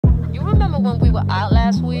when we were out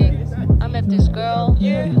last week, I met this girl.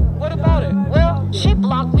 Yeah, what about it? Well, she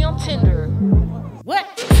blocked me on Tinder. What?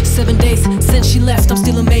 7 days since she left, I'm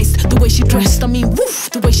still amazed. The way she dressed, I mean, woof.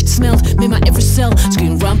 The way she smelled, made my every cell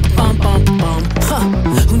scream rum bum bum bum. Huh?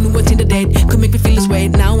 Who knew a Tinder date could make me feel this way?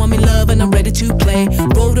 Now I'm in love and I'm ready to play.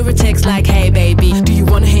 Wrote her a text like, hey baby, do you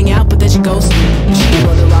wanna hang out? But then she goes, she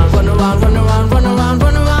run around, run around, run around, run around,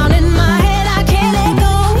 run around in my head. I can't let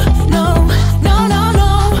go. No, no, no, no,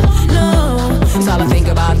 no. It's all I think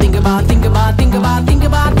about, think about, think about, think about, think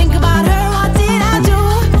about, think about her. What did I do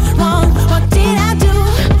wrong? What did I do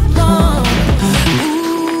wrong?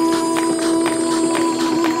 Ooh,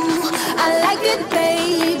 I like it,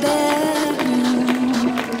 baby.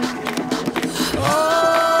 Oh,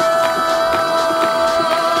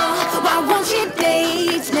 why won't she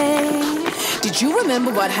date me? Did you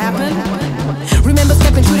remember what happened? Remember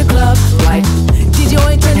stepping to the club, right? Did you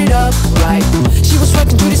ain't turn it up, right? She was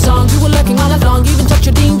swiping through the song, you were looking all along, you even touched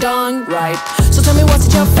your ding dong, right? So tell me what's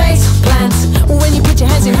in your face plans when you put your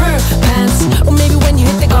hands in her pants, or maybe when you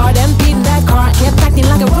hit the guard and beat in that car, kept acting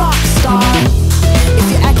like a rock star. If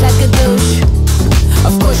you act like a douche,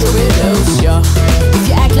 of course you will lose, yeah. If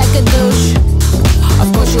you act like a douche, of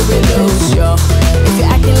course you will lose, yeah. If you're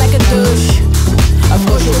acting like a douche, of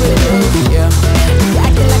course you will lose, yeah. If you're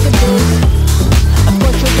acting like a douche, of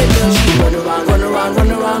course you will lose. Run around, run around,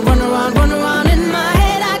 run around, run around, run around in my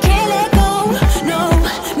head. I can't let go. No,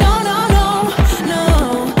 no, no, no, no.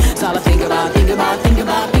 It's all I think about, think about, think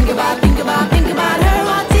about, think about, think about, think about her.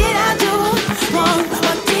 What did I do wrong?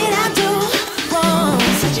 What did I do wrong?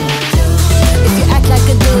 If you act like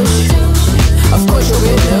a douche, of course you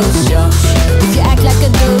will lose, yeah. If you act like a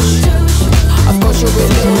douche, of course you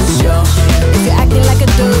will lose, yeah. If you're acting like a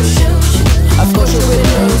douche, of course you will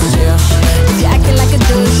lose, yeah. If you're acting like a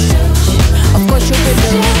douche, of course you will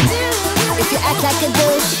lose. If you act like a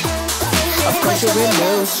douche, of course you will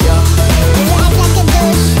lose, yeah. If you act like a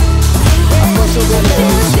douche, of course you will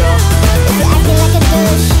lose, yeah. If you're acting like a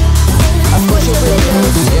douche, of course you will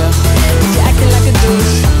lose, yeah. If you're acting like a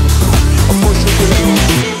douche, of course you will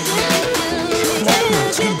lose.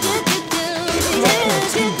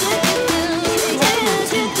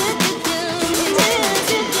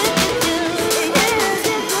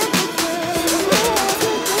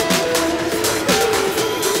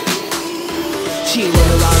 She run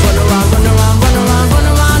around, run around, run around, run around, run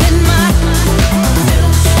around in my.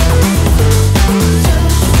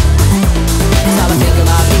 It's all I think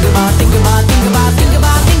about, think about, think about, think about, think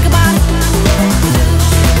about, think about.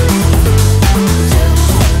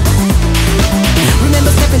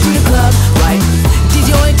 Remember stepping to the club, right?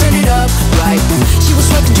 Did you ain't turn it up, right? She was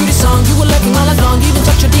swiping through the song, you were looking all along, you even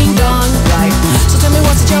touched your ding dong, right? So tell me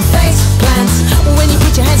what's in your face plans when you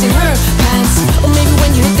put your hands in her pants, or maybe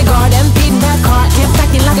when you hit the guard and beat in that car, kept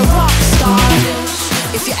acting like a rock star.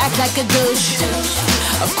 If you act like a douche,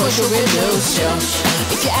 of course you will lose, yeah.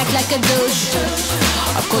 If you act like a douche,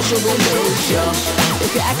 of course you will lose, yeah.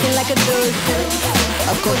 If you're acting like a douche,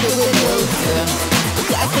 of course you will lose, yeah. If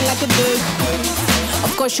you're acting like a douche,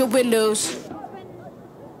 of course you will lose.